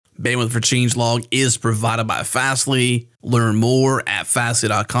Bandwidth for changelog is provided by Fastly. Learn more at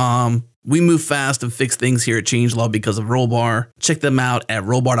fastly.com. We move fast and fix things here at changelog because of Rollbar. Check them out at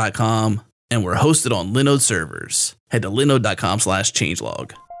rollbar.com. And we're hosted on Linode servers. Head to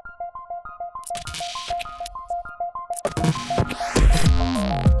linode.com/changelog.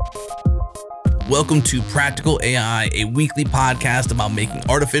 Welcome to Practical AI, a weekly podcast about making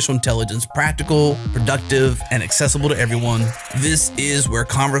artificial intelligence practical, productive, and accessible to everyone. This is where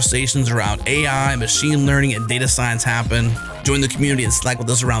conversations around AI, machine learning, and data science happen. Join the community and Slack with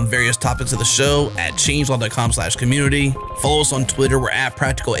us around various topics of the show at changelog.com/community. Follow us on Twitter. We're at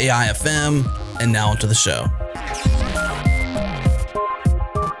PracticalAIFM. And now onto the show.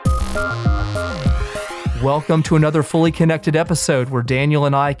 Welcome to another fully connected episode where Daniel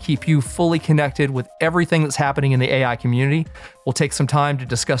and I keep you fully connected with everything that's happening in the AI community. We'll take some time to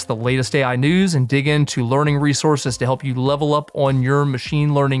discuss the latest AI news and dig into learning resources to help you level up on your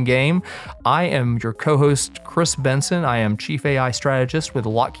machine learning game. I am your co-host, Chris Benson. I am Chief AI Strategist with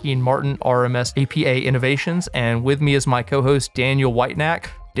Lockheed Martin RMS APA Innovations. And with me is my co-host, Daniel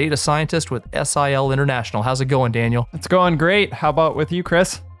Whitenack, Data Scientist with SIL International. How's it going, Daniel? It's going great. How about with you,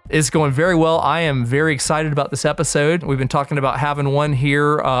 Chris? It's going very well. I am very excited about this episode. We've been talking about having one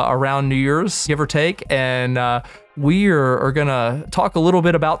here around New Year's, give or take, and we are going to talk a little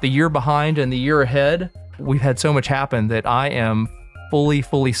bit about the year behind and the year ahead. We've had so much happen that I am fully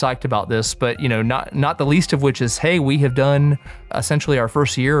psyched about this, but not the least of which is, hey, we have done essentially our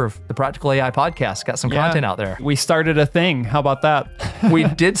first year of the Practical AI podcast. Got some content out there. We started a thing. How about that? We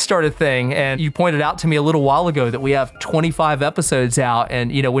did start a thing, and you pointed out to me a little while ago that we have 25 episodes out, and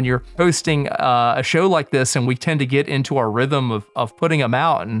when you're hosting a show like this, and we tend to get into our rhythm of putting them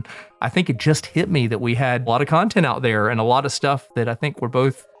out, and I think it just hit me that we had a lot of content out there and a lot of stuff that I think we're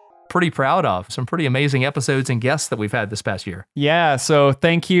both pretty proud of. Some pretty amazing episodes and guests that we've had this past year. Yeah, so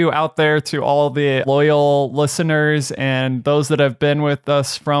thank you out there to all the loyal listeners and those that have been with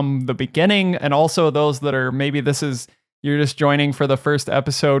us from the beginning, and also those that are maybe you're just joining for the first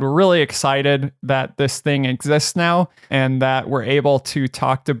episode. We're really excited that this thing exists now and that we're able to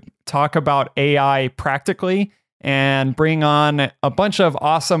talk about AI practically and bring on a bunch of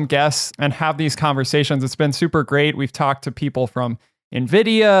awesome guests and have these conversations. It's been super great. We've talked to people from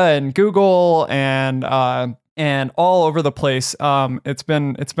NVIDIA and Google and all over the place. It's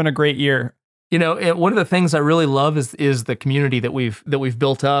been a great year. One of the things I really love is the community that we've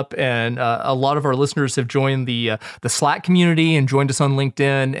built up, and a lot of our listeners have joined the Slack community and joined us on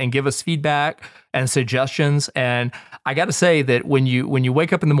LinkedIn and give us feedback and suggestions. And I got to say that when you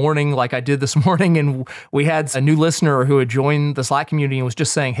wake up in the morning, like I did this morning, and we had a new listener who had joined the Slack community and was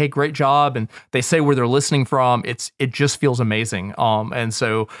just saying, "Hey, great job," and they say where they're listening from, it just feels amazing. And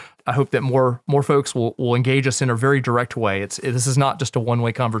so I hope that more folks will engage us in a very direct way. This is not just a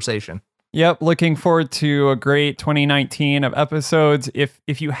one-way conversation. Yep, looking forward to a great 2019 of episodes.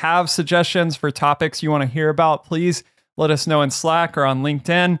 If you have suggestions for topics you want to hear about, please let us know in Slack or on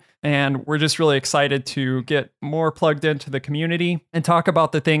LinkedIn. And we're just really excited to get more plugged into the community and talk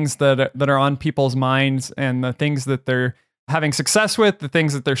about the things that are on people's minds and the things that they're having success with, the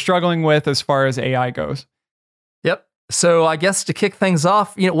things that they're struggling with as far as AI goes. Yep. So I guess to kick things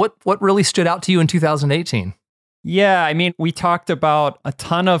off, what really stood out to you in 2018? Yeah, I mean, we talked about a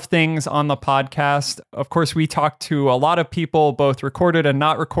ton of things on the podcast. Of course, we talked to a lot of people, both recorded and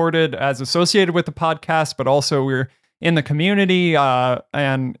not recorded, as associated with the podcast, but also we're in the community.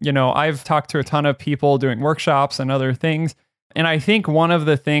 And I've talked to a ton of people doing workshops and other things. And I think one of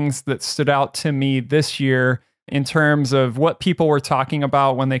the things that stood out to me this year in terms of what people were talking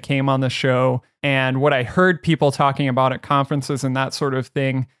about when they came on the show and what I heard people talking about at conferences and that sort of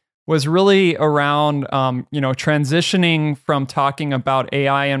thing was really around, transitioning from talking about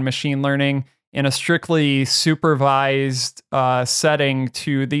AI and machine learning in a strictly supervised setting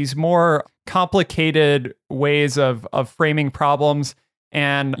to these more complicated ways of framing problems.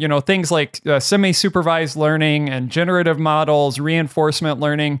 And, things like semi-supervised learning and generative models, reinforcement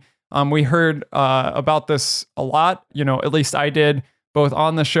learning. We heard about this a lot, at least I did, both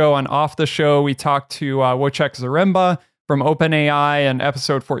on the show and off the show. We talked to Wojciech Zaremba from OpenAI in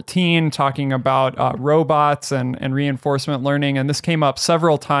episode 14, talking about robots and reinforcement learning. And this came up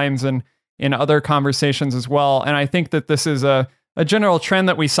several times in other conversations as well. And I think that this is a general trend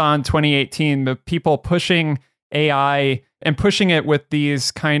that we saw in 2018, the people pushing AI and pushing it with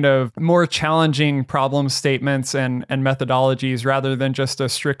these kind of more challenging problem statements and methodologies rather than just a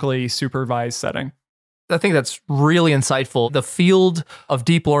strictly supervised setting. think that's really insightful. The field of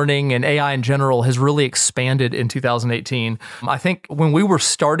deep learning and AI in general has really expanded in 2018. I think when we were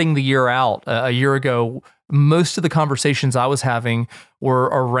starting the year out a year ago, most of the conversations I was having were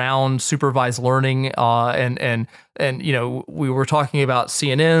around supervised learning, and we were talking about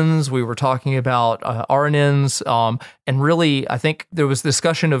CNNs, we were talking about RNNs, and really I think there was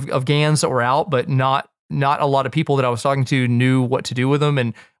discussion of GANs that were out, but not a lot of people that I was talking to knew what to do with them.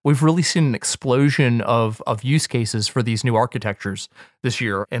 And we've really seen an explosion of use cases for these new architectures this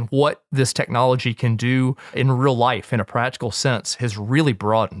year. And what this technology can do in real life in a practical sense has really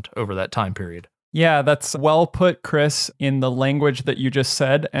broadened over that time period. Yeah, that's well put, Chris, in the language that you just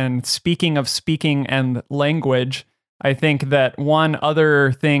said. And speaking of speaking and language, I think that one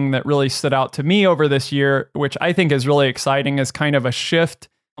other thing that really stood out to me over this year, which I think is really exciting, is kind of a shift,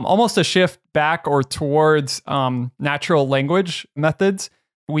 almost a shift back or towards natural language methods.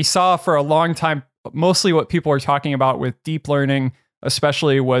 We saw for a long time, mostly what people are talking about with deep learning,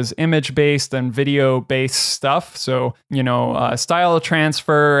 especially, was image-based and video-based stuff. So, style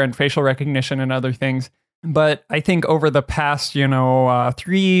transfer and facial recognition and other things. But I think over the past,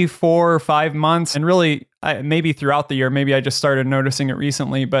 3, 4, 5 months, and really maybe throughout the year, maybe I just started noticing it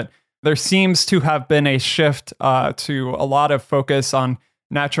recently, but there seems to have been a shift to a lot of focus on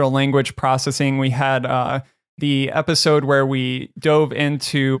natural language processing. We had the episode where we dove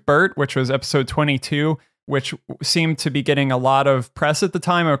into BERT, which was episode 22, which seemed to be getting a lot of press at the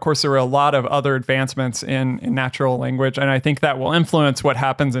time. And of course, there were a lot of other advancements in natural language. And I think that will influence what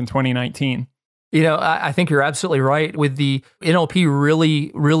happens in 2019. I think you're absolutely right. With the NLP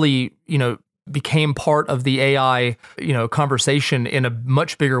really, became part of the AI, conversation in a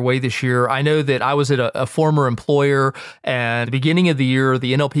much bigger way this year. I know that I was at a former employer, and at the beginning of the year,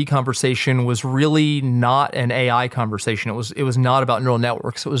 the NLP conversation was really not an AI conversation. It was not about neural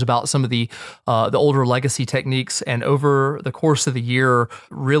networks. It was about some of the older legacy techniques. And over the course of the year,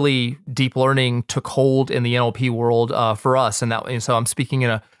 really deep learning took hold in the NLP world for us. And so I'm speaking in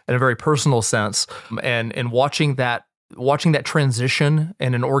a very personal sense, and watching that transition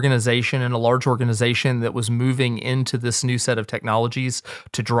in an organization, in a large organization that was moving into this new set of technologies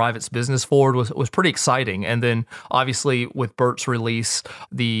to drive its business forward was pretty exciting. And then obviously with BERT's release,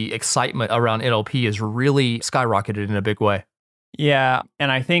 the excitement around NLP has really skyrocketed in a big way. Yeah,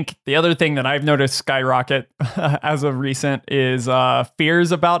 and I think the other thing that I've noticed skyrocket as of recent is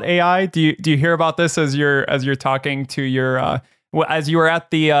fears about AI. Do you hear about this as you're talking to your as you were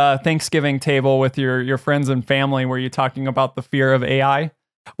at the Thanksgiving table with your friends and family? Were you talking about the fear of AI?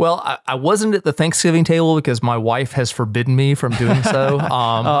 Well, I wasn't at the Thanksgiving table because my wife has forbidden me from doing so.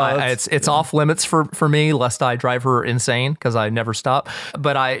 It's off limits for me, lest I drive her insane because I never stop.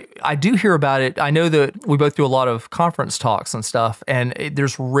 But I do hear about it. I know that we both do a lot of conference talks and stuff, and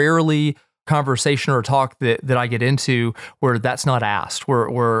there's rarely conversation or talk that I get into where that's not asked,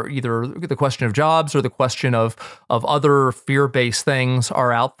 where either the question of jobs or the question of other fear-based things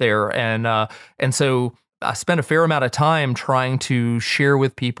are out there. And so I spent a fair amount of time trying to share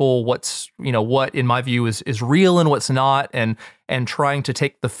with people what in my view is real and what's not, and trying to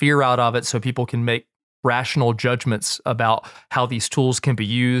take the fear out of it so people can make rational judgments about how these tools can be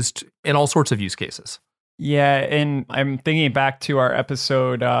used in all sorts of use cases. Yeah, and I'm thinking back to our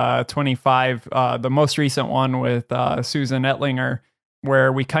episode 25, the most recent one with Susan Ettlinger,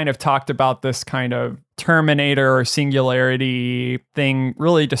 where we kind of talked about this kind of Terminator or singularity thing,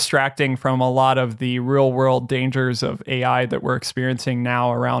 really distracting from a lot of the real world dangers of AI that we're experiencing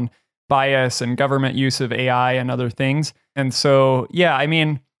now around bias and government use of AI and other things. And so, yeah, I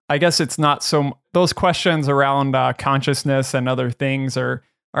mean, I guess it's not so, those questions around consciousness and other things are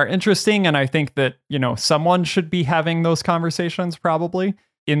interesting. And I think that, someone should be having those conversations probably.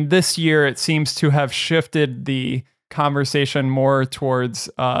 In this year, it seems to have shifted the conversation more towards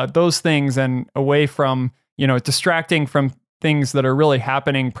those things and away from, distracting from things that are really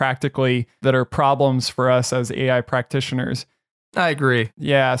happening practically that are problems for us as AI practitioners. I agree.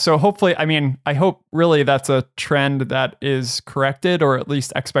 Yeah. So hopefully, I hope really that's a trend that is corrected, or at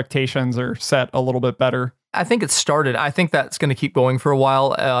least expectations are set a little bit better. I think it started. I think that's going to keep going for a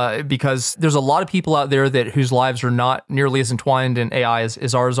while because there's a lot of people out there whose lives are not nearly as entwined in AI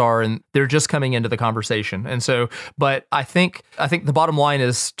as ours are, and they're just coming into the conversation. And so, but I think the bottom line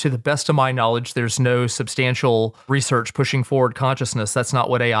is, to the best of my knowledge, there's no substantial research pushing forward consciousness. That's not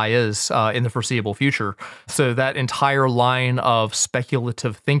what AI is in the foreseeable future. So that entire line of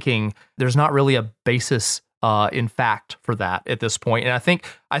speculative thinking, there's not really a basis in fact for that at this point. And I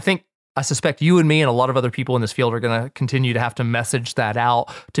think I suspect you and me and a lot of other people in this field are going to continue to have to message that out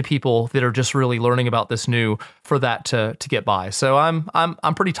to people that are just really learning about this new for that to get by. So I'm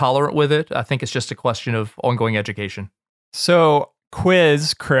pretty tolerant with it. I think it's just a question of ongoing education. So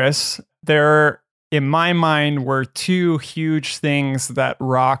quiz, Chris, there in my mind were two huge things that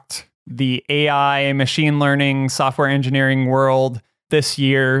rocked the AI, machine learning, software engineering world this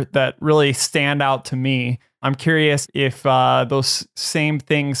year that really stand out to me. I'm curious if those same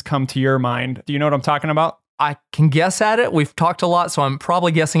things come to your mind. Do you know what I'm talking about? I can guess at it. We've talked a lot, so I'm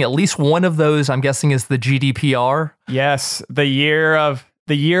probably guessing at least one of those. I'm guessing is the GDPR. Yes, the year of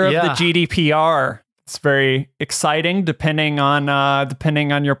the GDPR. It's very exciting, depending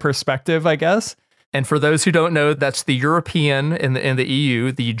on your perspective, I guess. And for those who don't know, that's the European in the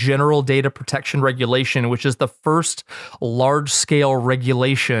EU, the General Data Protection Regulation, which is the first large-scale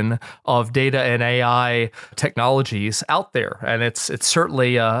regulation of data and AI technologies out there. And it's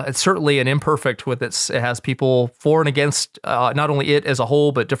certainly an imperfect with it has people for and against not only it as a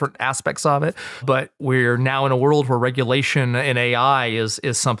whole, but different aspects of it. But we're now in a world where regulation in AI is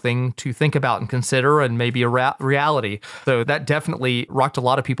something to think about and consider, and maybe a reality. So that definitely rocked a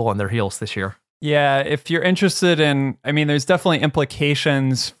lot of people on their heels this year. Yeah, if you're interested in, I mean, there's definitely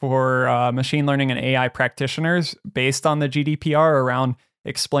implications for machine learning and AI practitioners based on the GDPR around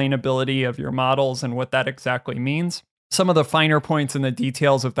explainability of your models and what that exactly means. Some of the finer points and the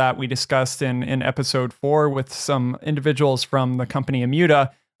details of that we discussed in episode 4 with some individuals from the company Immuta.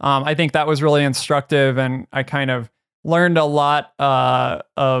 I think that was really instructive, and I kind of learned a lot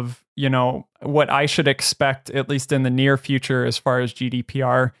of, what I should expect, at least in the near future, as far as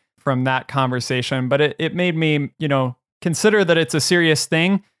GDPR from that conversation. But it made me, consider that it's a serious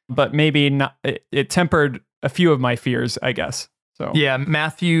thing, but maybe not. It tempered a few of my fears, I guess. So yeah,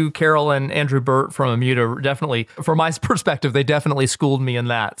 Matthew, Carol, and Andrew BERT from Immuta definitely, from my perspective, they definitely schooled me in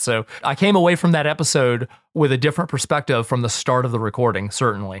that. So I came away from that episode with a different perspective from the start of the recording,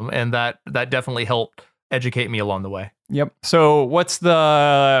 certainly, and that definitely helped educate me along the way. Yep. So what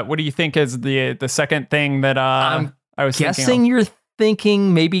do you think is the second thing that I was guessing you're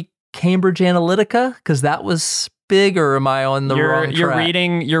thinking maybe Cambridge Analytica, because that was big, or am I on the wrong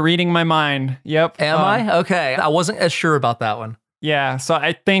track? You're reading my mind. Yep. Am I? Okay. I wasn't as sure about that one. Yeah. So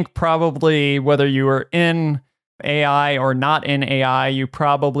I think probably whether you were in AI or not in AI, you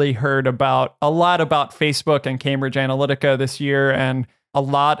probably heard a lot about Facebook and Cambridge Analytica this year, and a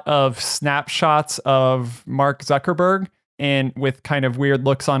lot of snapshots of Mark Zuckerberg and with kind of weird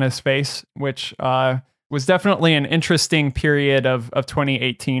looks on his face, which was definitely an interesting period of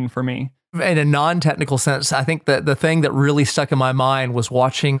 2018 for me. In a non-technical sense, I think that the thing that really stuck in my mind was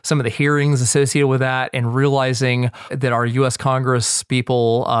watching some of the hearings associated with that and realizing that our U.S. Congress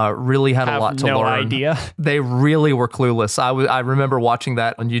people really had a lot to learn. No idea. They really were clueless. I remember watching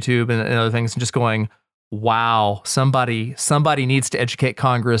that on YouTube and other things and just going, wow, somebody needs to educate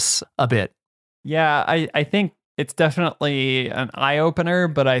Congress a bit. Yeah, I think it's definitely an eye-opener,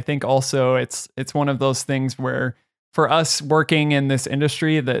 but I think also it's one of those things where for us working in this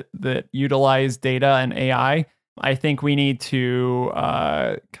industry that utilize data and AI, I think we need to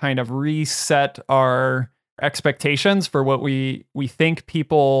kind of reset our expectations for what we think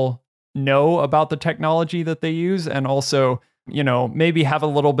people know about the technology that they use, and also, maybe have a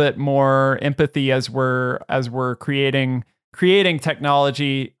little bit more empathy as we're creating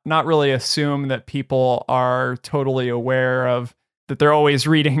technology, not really assume that people are totally aware of that, they're always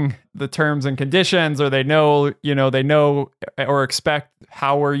reading the terms and conditions, or they know or expect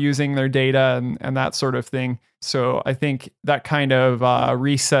how we're using their data and that sort of thing. So I think that kind of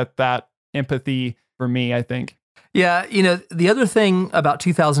reset that empathy for me, I think. Yeah, the other thing about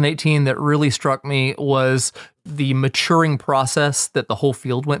 2018 that really struck me was the maturing process that the whole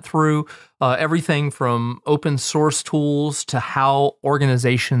field went through. Everything from open source tools to how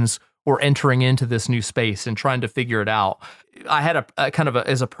organizations were entering into this new space and trying to figure it out. I had a kind of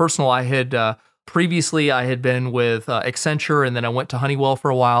as a personal, I had previously I had been with Accenture, and then I went to Honeywell for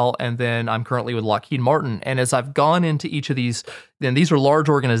a while, and then I'm currently with Lockheed Martin. And as I've gone into each of these, then these are large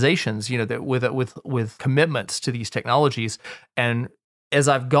organizations, that with commitments to these technologies. And as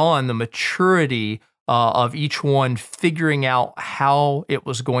I've gone, the maturity of each one figuring out how it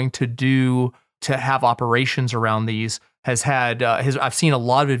was going to have operations around these I've seen a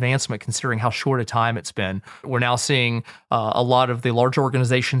lot of advancement considering how short a time it's been. We're now seeing a lot of the large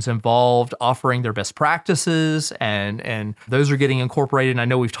organizations involved offering their best practices, and those are getting incorporated. And I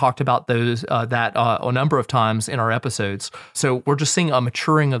know we've talked about those a number of times in our episodes. So we're just seeing a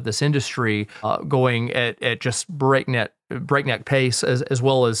maturing of this industry going at just breakneck pace, as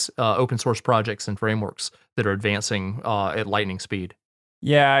well as open source projects and frameworks that are advancing at lightning speed.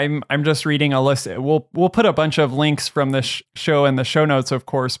 Yeah, I'm just reading a list. We'll put a bunch of links from this show in the show notes, of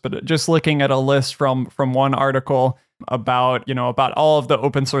course, but just looking at a list from one article about, about all of the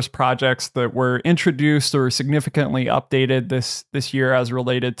open source projects that were introduced or significantly updated this year as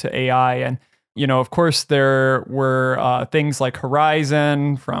related to AI. And of course, there were things like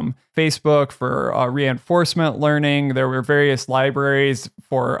Horizon from Facebook for reinforcement learning. There were various libraries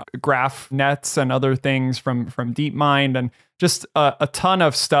for graph nets and other things from DeepMind, and just a ton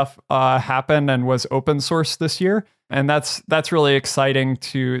of stuff happened and was open source this year. And that's really exciting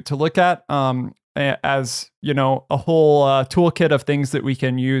to look at as a whole toolkit of things that we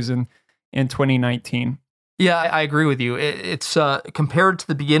can use in 2019. Yeah, I agree with you. It's compared to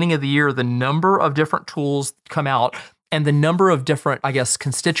the beginning of the year, the number of different tools come out and the number of different, I guess,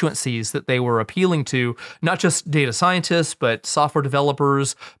 constituencies that they were appealing to, not just data scientists, but software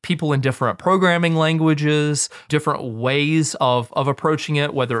developers, people in different programming languages, different ways of approaching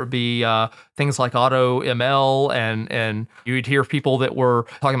it, whether it be things like AutoML, and you'd hear people that were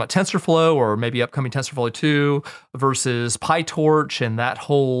talking about TensorFlow or maybe upcoming TensorFlow 2 versus PyTorch and that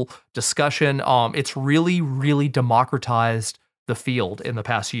whole discussion. It's really, really democratized the field in the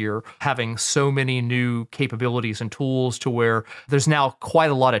past year, having so many new capabilities and tools to where there's now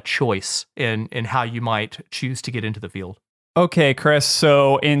quite a lot of choice in how you might choose to get into the field. Okay, Chris.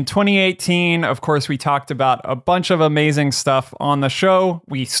 So in 2018, of course, we talked about a bunch of amazing stuff on the show.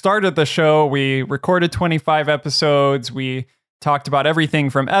 We started the show, we recorded 25 episodes. We talked about everything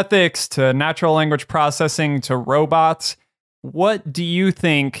from ethics to natural language processing to robots. What do you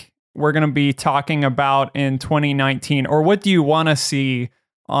think we're going to be talking about in 2019, or what do you want to see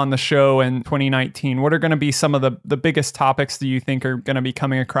on the show in 2019? What are going to be some of the biggest topics that you think are going to be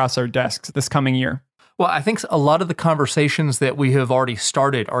coming across our desks this coming year? Well, I think a lot of the conversations that we have already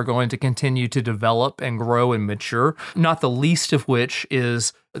started are going to continue to develop and grow and mature, not the least of which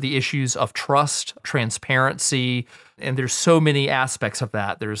is the issues of trust, transparency, and there's so many aspects of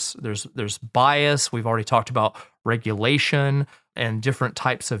that. There's bias. We've already talked about regulation and different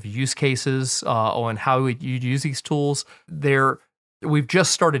types of use cases on how you'd use these tools. We've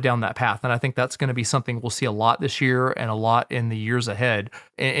just started down that path, and I think that's going to be something we'll see a lot this year and a lot in the years ahead.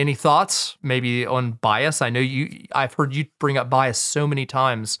 Any thoughts maybe on bias? I know I've heard you bring up bias so many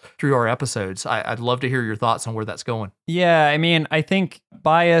times through our episodes. I'd love to hear your thoughts on where that's going. Yeah, I mean, I think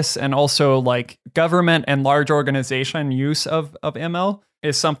bias and also like government and large organization use of ML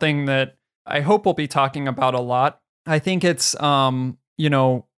is something that I hope we'll be talking about a lot. I think it's, one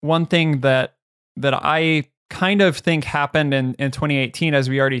thing that I kind of think happened in 2018, as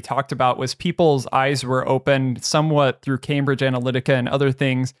we already talked about, was people's eyes were opened somewhat through Cambridge Analytica and other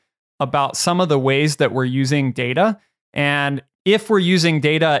things about some of the ways that we're using data. And if we're using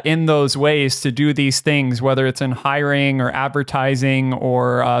data in those ways to do these things, whether it's in hiring or advertising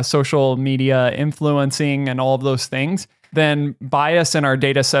or social media influencing and all of those things, then bias in our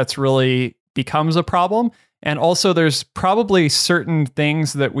data sets really becomes a problem. And also there's probably certain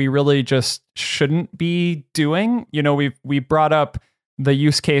things that we really just shouldn't be doing. We brought up the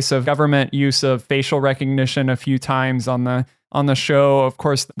use case of government use of facial recognition a few times on the show. Of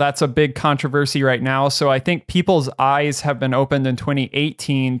course, that's a big controversy right now. So I think people's eyes have been opened in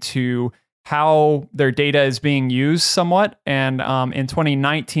 2018 to how their data is being used somewhat. And in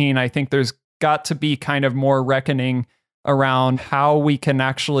 2019, I think there's got to be kind of more reckoning around how we can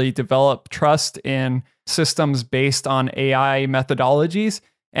actually develop trust in systems based on AI methodologies.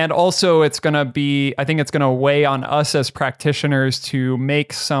 And also I think it's going to weigh on us as practitioners to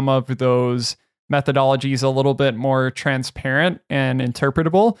make some of those methodologies a little bit more transparent and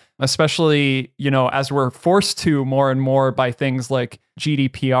interpretable, especially, as we're forced to more and more by things like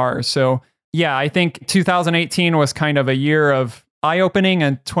GDPR. So yeah, I think 2018 was kind of a year of eye-opening,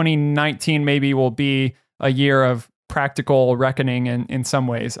 and 2019 maybe will be a year of practical reckoning in some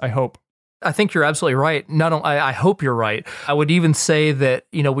ways, I hope. I think you're absolutely right. I hope you're right. I would even say that,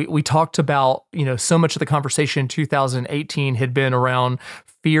 we talked about, so much of the conversation in 2018 had been around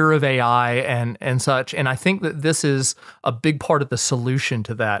fear of AI and such. And I think that this is a big part of the solution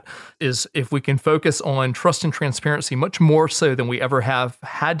to that, is if we can focus on trust and transparency much more so than we ever have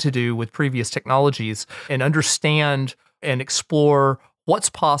had to do with previous technologies, and understand and explore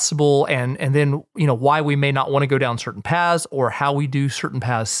what's possible, and then why we may not want to go down certain paths or how we do certain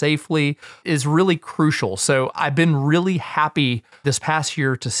paths safely is really crucial. So I've been really happy this past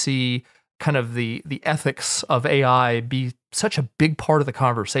year to see kind of the ethics of AI be such a big part of the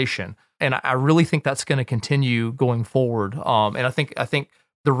conversation, and I really think that's going to continue going forward. And I think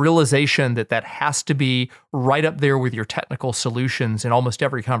the realization that that has to be right up there with your technical solutions in almost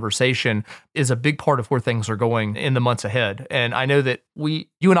every conversation is a big part of where things are going in the months ahead. And I know that you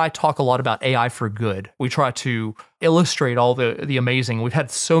and I talk a lot about AI for good. We try to illustrate all the amazing. We've had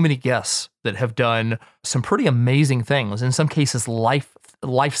so many guests that have done some pretty amazing things, in some cases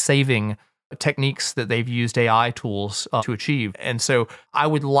life-saving techniques that they've used AI tools to achieve. And so I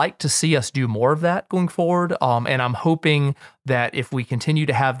would like to see us do more of that going forward. And I'm hoping that if we continue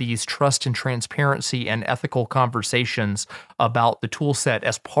to have these trust and transparency and ethical conversations about the tool set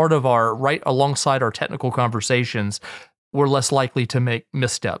as part of right alongside our technical conversations, we're less likely to make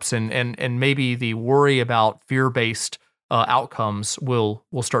missteps. And maybe the worry about fear-based outcomes will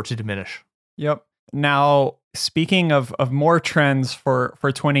start to diminish. Yep. Now, speaking of more trends for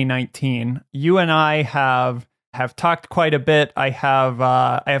 2019, you and I have talked quite a bit. I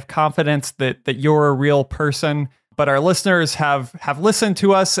have confidence that you're a real person, but our listeners have listened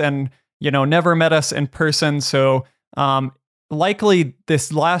to us and never met us in person. So likely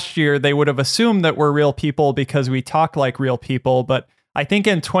this last year they would have assumed that we're real people because we talk like real people. But I think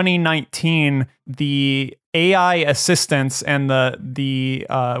in 2019, the AI assistants and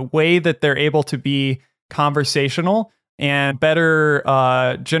the way that they're able to be conversational and better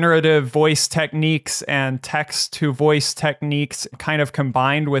generative voice techniques and text to voice techniques kind of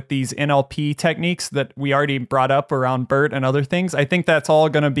combined with these NLP techniques that we already brought up around BERT and other things. I think that's all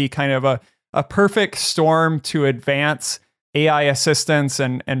going to be kind of a perfect storm to advance AI assistants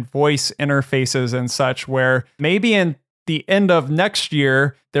and voice interfaces and such, where maybe in the end of next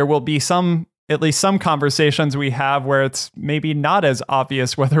year, there will be at least some conversations we have where it's maybe not as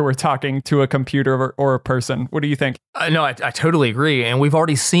obvious whether we're talking to a computer or a person. What do you think? No, I totally agree. And we've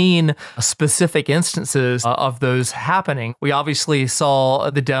already seen specific instances of those happening. We obviously saw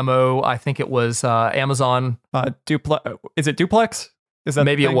the demo. I think it was Amazon. Is it Duplex? Is that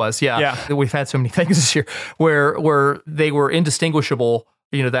maybe it was? Yeah. Yeah. We've had so many things this year where they were indistinguishable.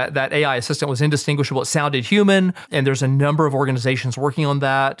 That AI assistant was indistinguishable. It sounded human, and there's a number of organizations working on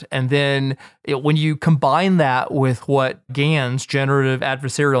that. And then when you combine that with what GANs, generative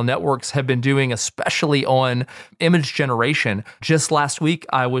adversarial networks, have been doing, especially on image generation. Just last week,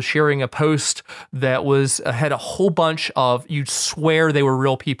 I was sharing a post that had a whole bunch of, you'd swear they were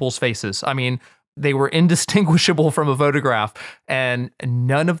real people's faces. I mean, they were indistinguishable from a photograph, and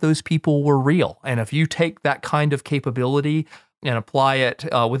none of those people were real. And if you take that kind of capability and apply it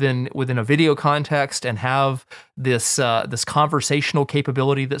within a video context and have this conversational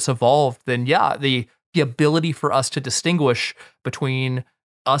capability that's evolved, then yeah, the ability for us to distinguish between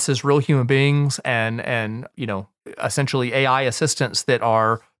us as real human beings and essentially AI assistants that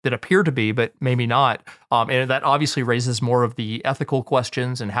appear to be, but maybe not. And that obviously raises more of the ethical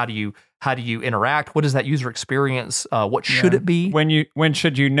questions and how do you interact? What is that user experience? What should it be? When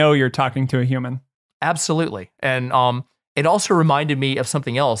should you know you're talking to a human? Absolutely. And it also reminded me of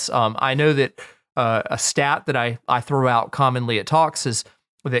something else. I know that a stat that I throw out commonly at talks is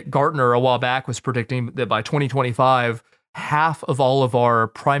that Gartner a while back was predicting that by 2025, half of all of our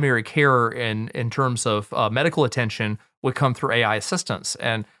primary care in terms of medical attention would come through AI assistance.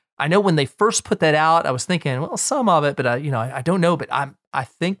 And I know when they first put that out, I was thinking, well, some of it, but I don't know. But I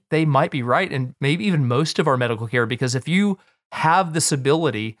think they might be right, and maybe even most of our medical care, because if you have this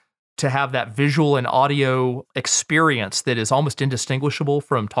ability to have that visual and audio experience that is almost indistinguishable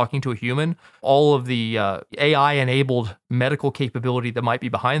from talking to a human, all of the AI-enabled medical capability that might be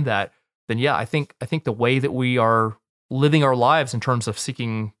behind that, then yeah, I think the way that we are living our lives in terms of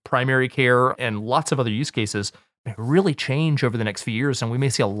seeking primary care and lots of other use cases may really change over the next few years, and we may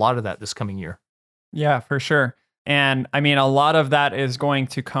see a lot of that this coming year. Yeah, for sure. And I mean, a lot of that is going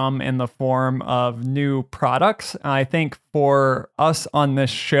to come in the form of new products. I think for us on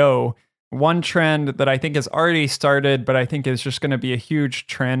this show, one trend that I think has already started, but I think is just going to be a huge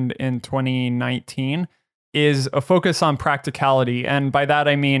trend in 2019 is a focus on practicality. And by that,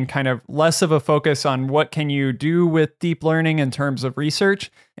 I mean kind of less of a focus on what can you do with deep learning in terms of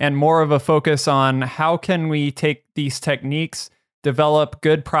research, and more of a focus on how can we take these techniques, develop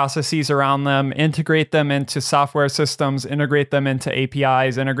good processes around them, integrate them into software systems, integrate them into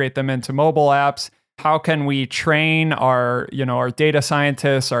APIs, integrate them into mobile apps. How can we train our data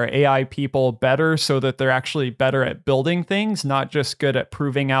scientists, our AI people better so that they're actually better at building things, not just good at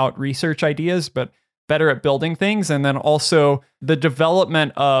proving out research ideas, but better at building things. And then also the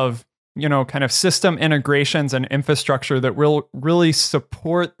development of, kind of system integrations and infrastructure that will really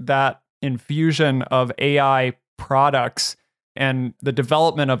support that infusion of AI products and the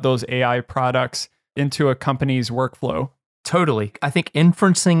development of those AI products into a company's workflow. Totally. I think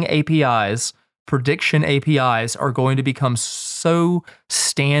inferencing APIs prediction APIs are going to become so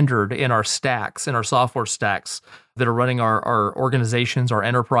standard in our stacks, in our software stacks that are running our organizations, our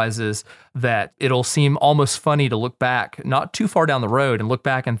enterprises, that it'll seem almost funny to look back, not too far down the road, and look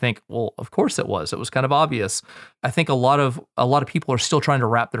back and think, well, of course it was. It was kind of obvious. I think a lot of people are still trying to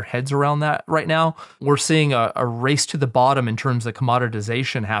wrap their heads around that right now. We're seeing a race to the bottom in terms of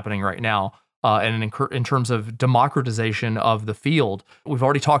commoditization happening right now. And in terms of democratization of the field. We've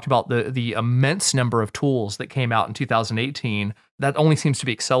already talked about the immense number of tools that came out in 2018. That only seems to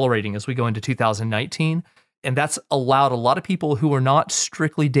be accelerating as we go into 2019. And that's allowed a lot of people who are not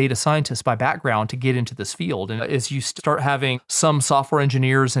strictly data scientists by background to get into this field. And as you start having some software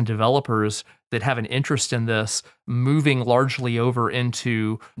engineers and developers that have an interest in this moving largely over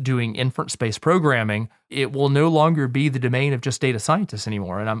into doing inference-based programming, it will no longer be the domain of just data scientists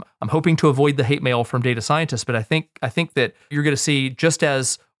anymore. And I'm hoping to avoid the hate mail from data scientists, but I think that you're going to see, just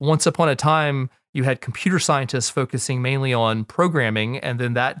as once upon a time you had computer scientists focusing mainly on programming, and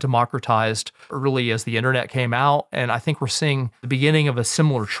then that democratized really as the internet came out. And I think we're seeing the beginning of a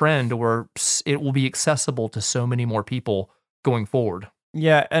similar trend where it will be accessible to so many more people going forward.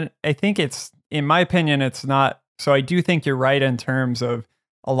 Yeah, and I think in my opinion, it's not. So I do think you're right in terms of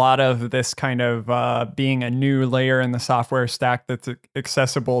a lot of this kind of being a new layer in the software stack that's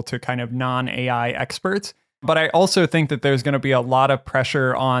accessible to kind of non-AI experts. But I also think that there's going to be a lot of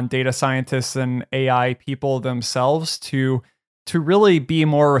pressure on data scientists and AI people themselves to really be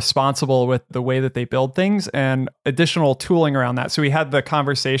more responsible with the way that they build things and additional tooling around that. So we had the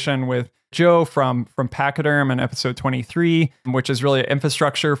conversation with Joe from Pachyderm in episode 23, which is really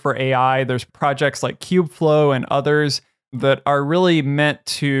infrastructure for AI. There's projects like Kubeflow and others that are really meant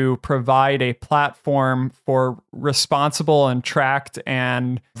to provide a platform for responsible and tracked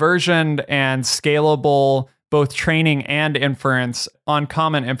and versioned and scalable both training and inference on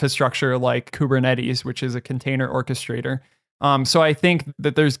common infrastructure like Kubernetes, which is a container orchestrator. So I think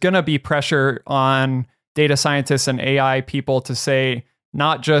that there's going to be pressure on data scientists and AI people to say,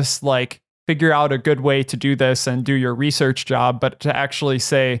 not just like figure out a good way to do this and do your research job, but to actually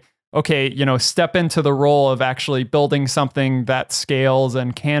say, okay, step into the role of actually building something that scales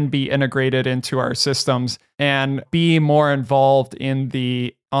and can be integrated into our systems and be more involved on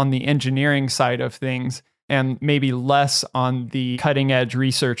the engineering side of things and maybe less on the cutting edge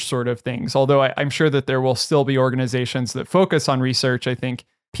research sort of things. Although I'm sure that there will still be organizations that focus on research. I think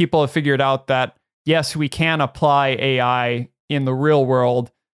people have figured out that, yes, we can apply AI in the real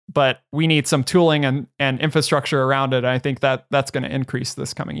world, but we need some tooling and infrastructure around it. I think that's going to increase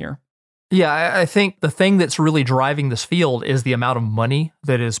this coming year. Yeah, I think the thing that's really driving this field is the amount of money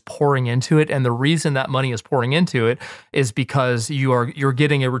that is pouring into it. And the reason that money is pouring into it is because you're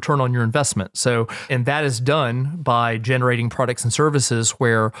getting a return on your investment. So, and that is done by generating products and services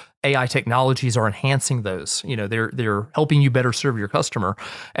where AI technologies are enhancing those. They're helping you better serve your customer.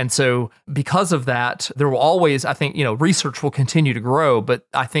 And so because of that, there will always, I think, research will continue to grow, but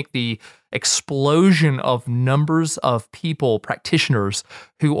I think the explosion of numbers of people, practitioners,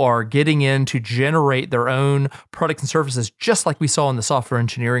 who are getting in to generate their own products and services, just like we saw in the software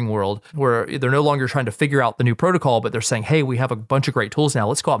engineering world, where they're no longer trying to figure out the new protocol, but they're saying, hey, we have a bunch of great tools now.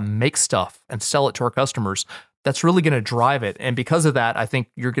 Let's go out and make stuff and sell it to our customers. That's really going to drive it. And because of that, I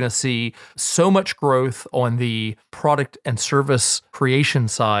think you're going to see so much growth on the product and service creation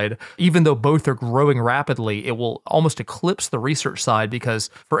side. Even though both are growing rapidly, it will almost eclipse the research side,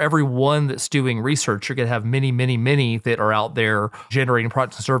 because for every one that's doing research, you're going to have many, many, many that are out there generating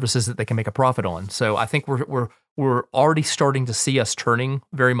products and services that they can make a profit on. So I think we're already starting to see us turning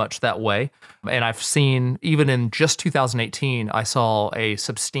very much that way. And I've seen, even in just 2018, I saw a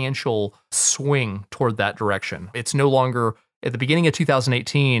substantial swing toward that direction. It's no longer, at the beginning of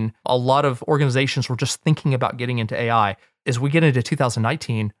 2018, a lot of organizations were just thinking about getting into AI. As we get into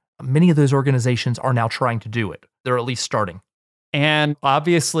 2019, many of those organizations are now trying to do it. They're at least starting. And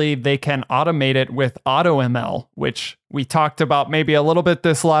obviously they can automate it with AutoML, which we talked about maybe a little bit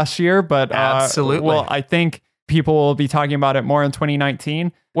this last year, but absolutely. Well, I think people will be talking about it more in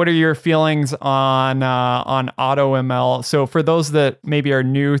 2019. What are your feelings on AutoML? So for those that maybe are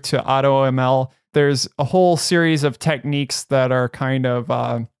new to AutoML, there's a whole series of techniques that are kind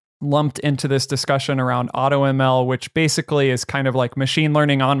of lumped into this discussion around AutoML, which basically is kind of like machine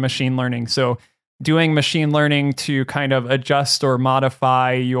learning on machine learning. So doing machine learning to kind of adjust or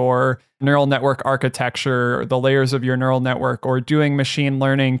modify your neural network architecture, the layers of your neural network, or doing machine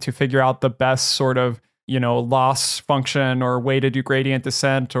learning to figure out the best sort of loss function or way to do gradient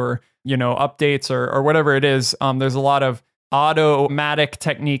descent or, updates or whatever it is. There's a lot of automatic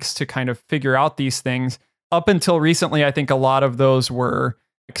techniques to kind of figure out these things. Up until recently, I think a lot of those were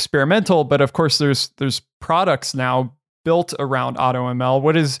experimental, but of course there's products now built around AutoML.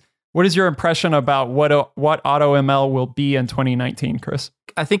 What is your impression about what AutoML will be in 2019, Chris?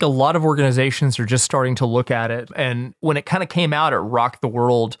 I think a lot of organizations are just starting to look at it. And when it kind of came out, it rocked the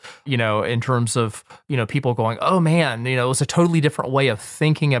world, in terms of, people going, oh man, it was a totally different way of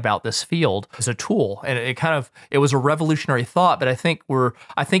thinking about this field as a tool. And it was a revolutionary thought, but I think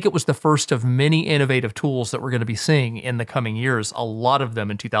it was the first of many innovative tools that we're going to be seeing in the coming years, a lot of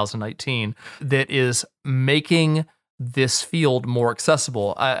them in 2019, that is making this field more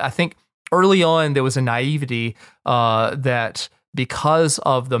accessible. I think early on there was a naivety that because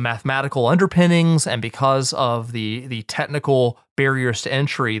of the mathematical underpinnings and because of the technical barriers to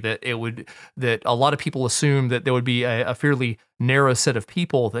entry, that a lot of people assumed that there would be a fairly narrow set of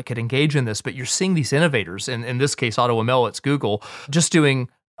people that could engage in this. But you're seeing these innovators, in this case AutoML, it's Google, just doing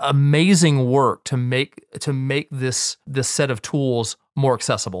amazing work to make this set of tools more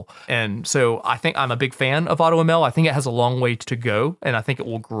accessible. And so I think I'm a big fan of AutoML. I think it has a long way to go, and I think it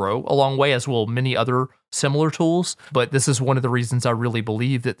will grow a long way, as will many other similar tools. But this is one of the reasons I really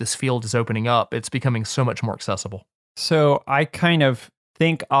believe that this field is opening up. It's becoming so much more accessible. So I kind of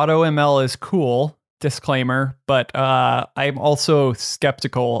think AutoML is cool, disclaimer, but I'm also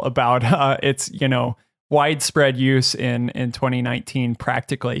skeptical about its, widespread use in 2019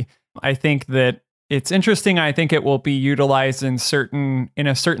 practically. I think that it's interesting. I think it will be utilized in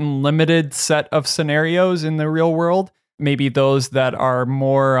a certain limited set of scenarios in the real world, maybe those that are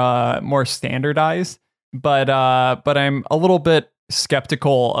more standardized. But I'm a little bit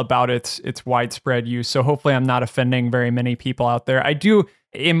skeptical about its widespread use. So hopefully I'm not offending very many people out there. I do,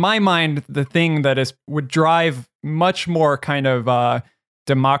 in my mind, the thing that would drive much more kind of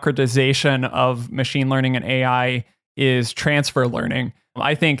democratization of machine learning and AI is transfer learning.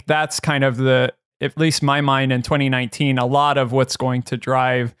 I think that's kind of at least my mind in 2019, a lot of what's going to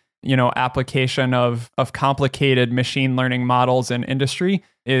drive, application of complicated machine learning models in industry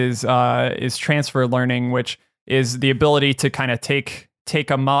is transfer learning, which is the ability to kind of take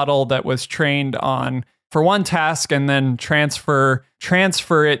a model that was trained on for one task and then transfer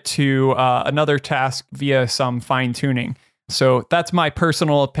it to another task via some fine tuning. So that's my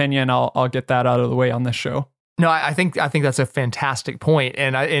personal opinion. I'll get that out of the way on this show. No, I think that's a fantastic point,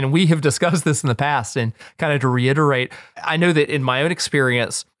 and we have discussed this in the past. And kind of to reiterate, I know that in my own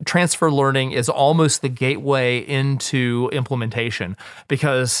experience, transfer learning is almost the gateway into implementation,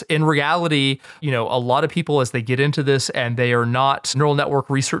 because in reality, a lot of people, as they get into this and they are not neural network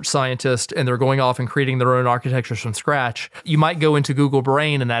research scientists and they're going off and creating their own architectures from scratch, you might go into Google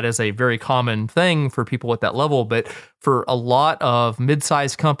Brain, and that is a very common thing for people at that level. But for a lot of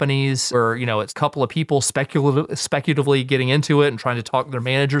mid-sized companies where, it's a couple of people speculatively getting into it and trying to talk their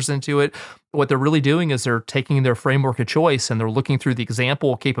managers into it, what they're really doing is they're taking their framework of choice and they're looking through the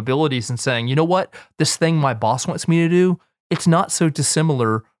example capabilities and saying, you know what, this thing my boss wants me to do, it's not so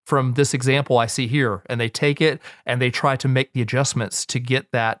dissimilar from this example I see here. And they take it and they try to make the adjustments to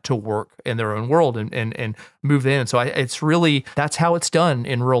get that to work in their own world and move in. So it's really, that's how it's done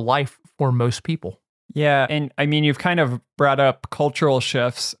in real life for most people. Yeah. And I mean, you've kind of brought up cultural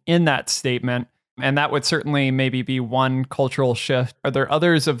shifts in that statement, and that would certainly maybe be one cultural shift. Are there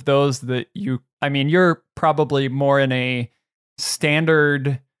others of those that you're probably more in a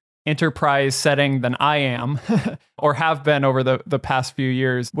standard enterprise setting than I am or have been over the past few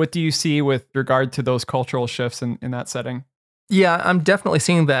years. What do you see with regard to those cultural shifts in that setting? Yeah, I'm definitely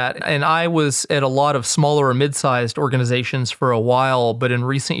seeing that. And I was at a lot of smaller or mid-sized organizations for a while, but in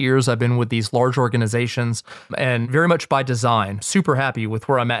recent years, I've been with these large organizations, and very much by design. Super happy with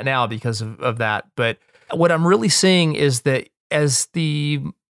where I'm at now because of that. But what I'm really seeing is that as the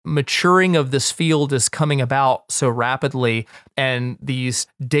maturing of this field is coming about so rapidly, and these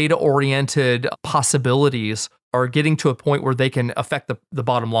data-oriented possibilities are getting to a point where they can affect the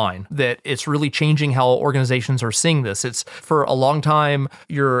bottom line, that it's really changing how organizations are seeing this. It's for a long time,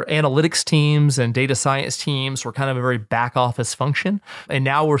 your analytics teams and data science teams were kind of a very back office function. And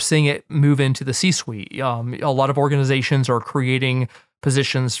now we're seeing it move into the C-suite. A lot of organizations are creating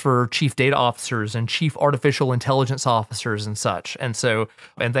positions for chief data officers and chief artificial intelligence officers and such. And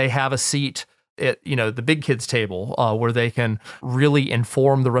they have a seat at, the big kids table where they can really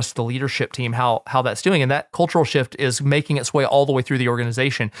inform the rest of the leadership team how that's doing. And that cultural shift is making its way all the way through the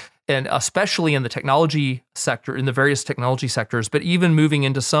organization, and especially in the technology sector, in the various technology sectors, but even moving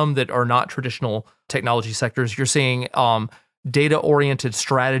into some that are not traditional technology sectors, you're seeing data-oriented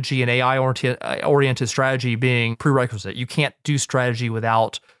strategy and AI-oriented strategy being prerequisite. You can't do strategy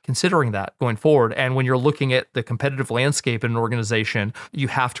without considering that going forward. And when you're looking at the competitive landscape in an organization, you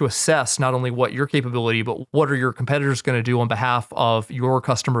have to assess not only what your capability, but what are your competitors going to do on behalf of your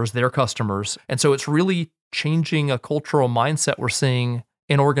customers, their customers. And so it's really changing a cultural mindset we're seeing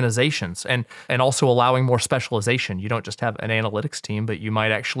in organizations, and also allowing more specialization. You don't just have an analytics team, but you might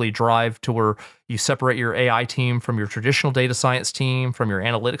actually drive to where you separate your AI team from your traditional data science team, from your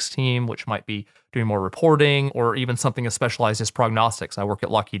analytics team, which might be doing more reporting, or even something as specialized as prognostics. I work at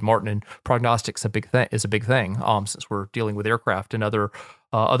Lockheed Martin, and prognostics is a big thing since we're dealing with aircraft and other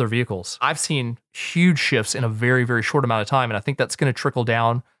vehicles. I've seen huge shifts in a very, very short amount of time, and I think that's going to trickle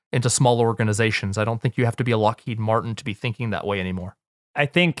down into smaller organizations. I don't think you have to be a Lockheed Martin to be thinking that way anymore. I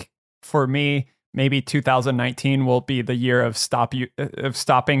think for me, maybe 2019 will be the year of stopping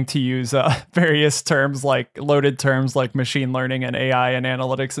to use various terms, like loaded terms like machine learning and AI and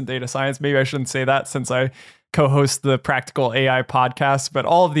analytics and data science. Maybe I shouldn't say that since I co-host the Practical AI podcast, but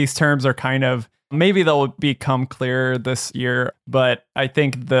all of these terms are kind of, maybe they'll become clearer this year, but I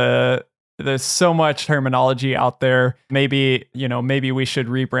think there's so much terminology out there. Maybe we should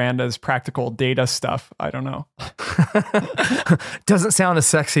rebrand as practical data stuff. I don't know. Doesn't sound as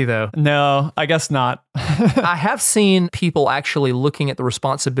sexy though. No, I guess not. I have seen people actually looking at the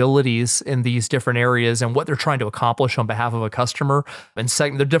responsibilities in these different areas and what they're trying to accomplish on behalf of a customer. And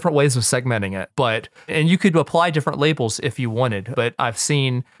there are different ways of segmenting it, and you could apply different labels if you wanted, but I've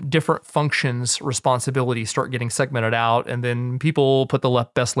seen different functions, responsibilities start getting segmented out, and then people put the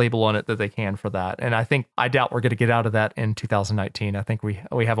best label on it that they can for that. And I doubt we're going to get out of that in 2019. I think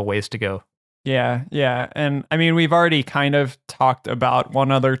we have a ways to go. Yeah. And I mean, we've already kind of talked about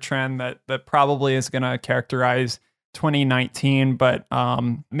one other trend that probably is going to characterize 2019, but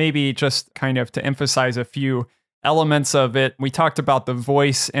maybe just kind of to emphasize a few elements of it. We talked about the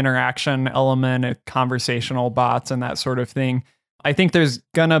voice interaction element, conversational bots and that sort of thing. I think there's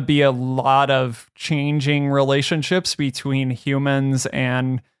going to be a lot of changing relationships between humans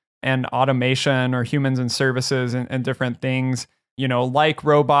and automation, or humans and services and different things. Like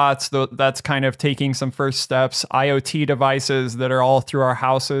robots, that's kind of taking some first steps. IoT devices that are all through our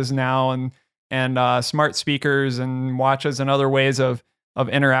houses now, and smart speakers and watches and other ways of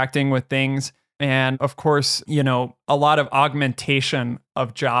interacting with things. And of course, a lot of augmentation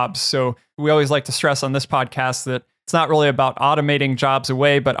of jobs. So we always like to stress on this podcast that it's not really about automating jobs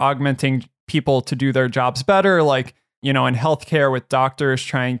away, but augmenting people to do their jobs better. Like, in healthcare with doctors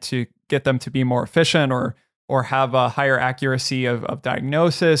trying to get them to be more efficient, or have a higher accuracy of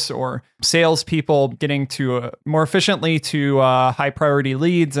diagnosis, or salespeople getting to more efficiently to high priority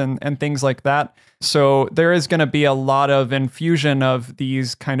leads and things like that. So there is going to be a lot of infusion of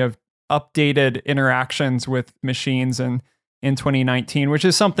these kind of updated interactions with machines in 2019, which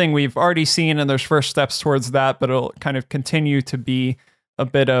is something we've already seen, and there's first steps towards that, but it'll kind of continue to be a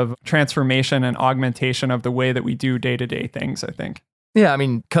bit of transformation and augmentation of the way that we do day-to-day things, I think. Yeah, I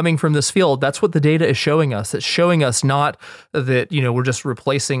mean, coming from this field, that's what the data is showing us. It's showing us not that, we're just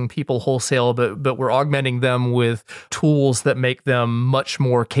replacing people wholesale, but we're augmenting them with tools that make them much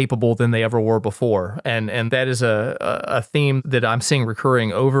more capable than they ever were before. And that is a theme that I'm seeing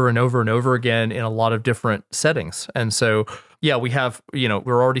recurring over and over and over again in a lot of different settings. And so, yeah, we have,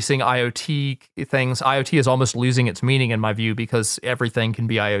 we're already seeing IoT things. IoT is almost losing its meaning in my view, because everything can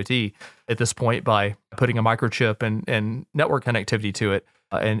be IoT at this point by putting a microchip and network connectivity to it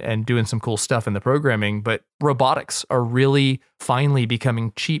and doing some cool stuff in the programming. But robotics are really finally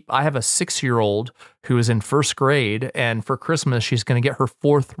becoming cheap. I have a 6-year-old who is in first grade, and for Christmas, she's going to get her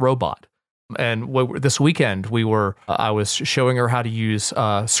 4th robot. And this weekend, I was showing her how to use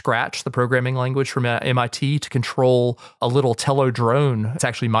Scratch, the programming language from MIT, to control a little Tello drone. It's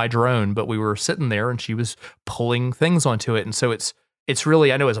actually my drone, but we were sitting there and she was pulling things onto it. And so it's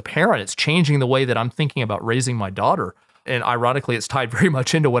really, I know as a parent, it's changing the way that I'm thinking about raising my daughter. And ironically, it's tied very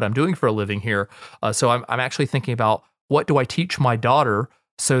much into what I'm doing for a living here. So I'm actually thinking about, what do I teach my daughter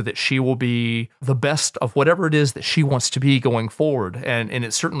so that she will be the best of whatever it is that she wants to be going forward. And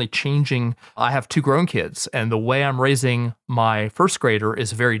it's certainly changing. I have 2 grown kids, and the way I'm raising my first grader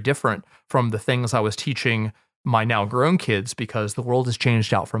is very different from the things I was teaching my now grown kids, because the world has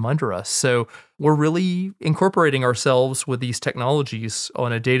changed out from under us. So we're really incorporating ourselves with these technologies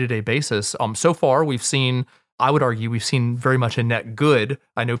on a day-to-day basis. So far, I would argue we've seen very much a net good.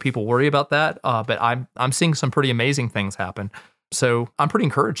 I know people worry about that, but I'm seeing some pretty amazing things happen. So I'm pretty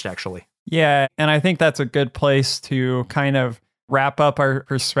encouraged, actually. Yeah, and I think that's a good place to kind of wrap up our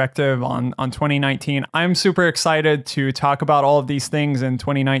perspective on 2019. I'm super excited to talk about all of these things in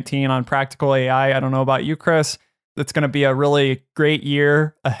 2019 on Practical AI. I don't know about you, Chris. it's going to be a really great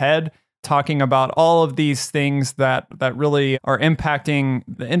year ahead, talking about all of these things that really are impacting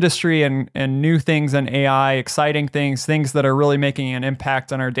the industry and new things in AI, exciting things that are really making an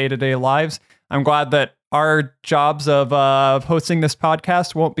impact on our day-to-day lives. I'm glad that our jobs of hosting this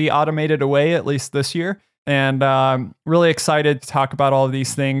podcast won't be automated away, at least this year. And really excited to talk about all of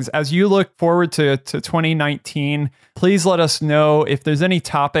these things. As you look forward to 2019, please let us know if there's any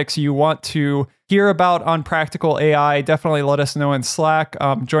topics you want to hear about on Practical AI. Definitely let us know in Slack.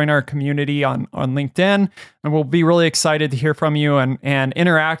 Join our community on LinkedIn, and we'll be really excited to hear from you and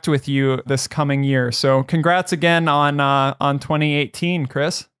interact with you this coming year. So congrats again on 2018,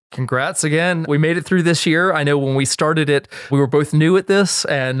 Chris. Congrats again. We made it through this year. I know when we started it, we were both new at this,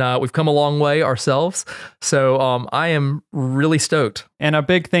 and we've come a long way ourselves. So I am really stoked. And a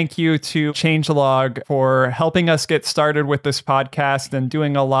big thank you to Changelog for helping us get started with this podcast and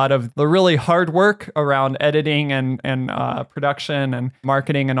doing a lot of the really hard work around editing and production and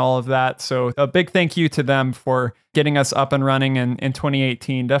marketing and all of that. So a big thank you to them for getting us up and running in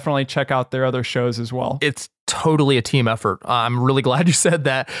 2018. Definitely check out their other shows as well. It's totally a team effort. I'm really glad you said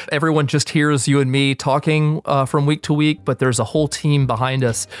that. Everyone just hears you and me talking from week to week, but there's a whole team behind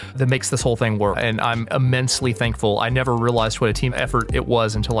us that makes this whole thing work. And I'm immensely thankful. I never realized what a team effort it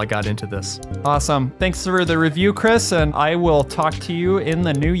was until I got into this. Awesome. Thanks for the review, Chris, and I will talk to you in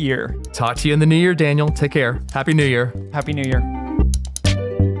the new year. Talk to you in the new year, Daniel. Take care. Happy New Year. Happy New Year.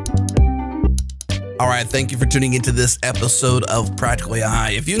 All right, thank you for tuning into this episode of Practical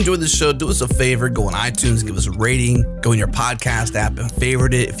AI. If you enjoyed this show, do us a favor, go on iTunes, give us a rating, go in your podcast app and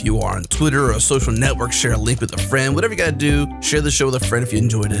favorite it. If you are on Twitter or a social network, share a link with a friend. Whatever you got to do, share the show with a friend if you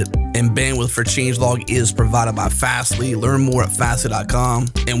enjoyed it. And bandwidth for Changelog is provided by Fastly. Learn more at fastly.com.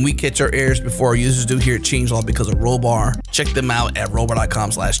 And we catch our errors before our users do here at Changelog because of Rollbar. Check them out at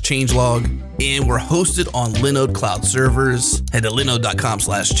rollbar.com/changelog. And we're hosted on Linode Cloud servers. Head to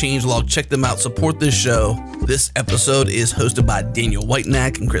linode.com/changelog. Check them out. Support this show. This episode is hosted by Daniel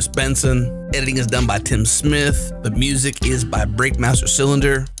Whitenack and Chris Benson. Editing is done by Tim Smith. The music is by Breakmaster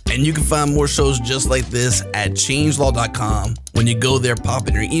Cylinder. And you can find more shows just like this at changelog.com. When you go there, pop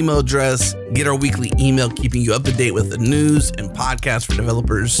in your email address, get our weekly email keeping you up to date with the news and podcasts for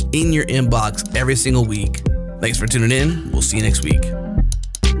developers in your inbox every single week. Thanks for tuning in. We'll see you next week.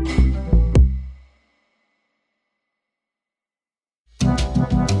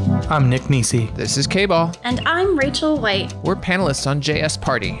 I'm Nick Nisi. This is K-Ball. And I'm Rachel White. We're panelists on JS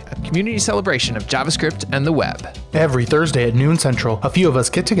Party, a community celebration of JavaScript and the web. Every Thursday at noon Central, a few of us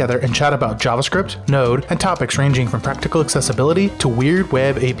get together and chat about JavaScript, Node, and topics ranging from practical accessibility to weird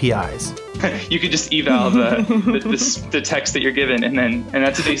web APIs. You could just eval the text that you're given, and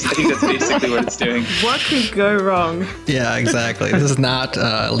that's I think that's basically what it's doing. What could go wrong? Yeah, exactly. This is not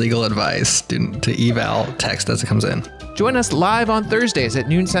legal advice to eval text as it comes in. Join us live on Thursdays at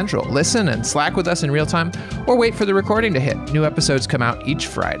noon Central. Listen and Slack with us in real time, or wait for the recording to hit. New episodes come out each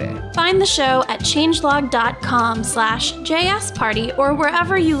Friday. Find the show at changelog.com/JSParty or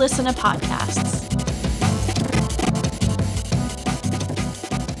wherever you listen to podcasts.